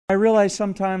I realize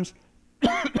sometimes,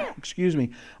 excuse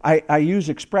me, I use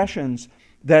expressions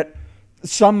that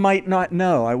some might not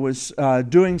know. I was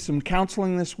doing some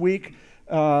counseling this week,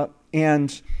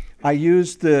 and I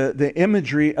used the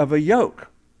imagery of a yoke.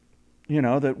 You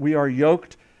know, that we are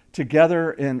yoked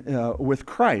together with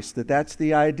Christ, that's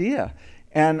the idea.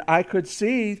 And I could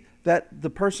see that the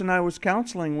person I was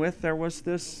counseling with, there was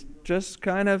this just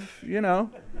kind of,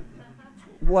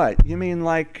 what? You mean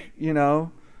like,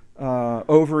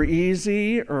 over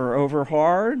easy or over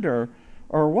hard or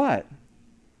what?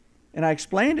 And I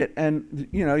explained it, and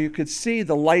you could see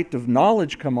the light of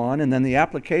knowledge come on, and then the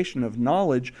application of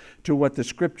knowledge to what the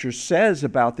Scripture says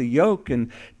about the yoke.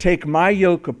 And take my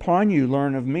yoke upon you,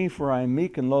 learn of me, for I am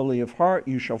meek and lowly of heart.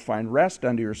 You shall find rest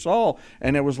unto your soul.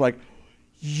 And it was like,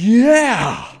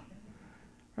 yeah,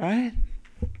 right?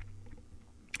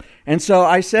 And so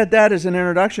I said that as an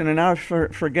introduction, and now I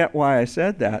forget why I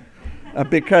said that.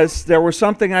 Because there was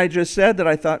something I just said that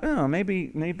I thought,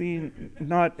 maybe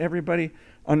not everybody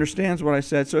understands what I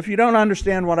said. So if you don't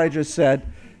understand what I just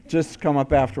said, just come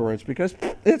up afterwards, because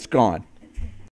it's gone.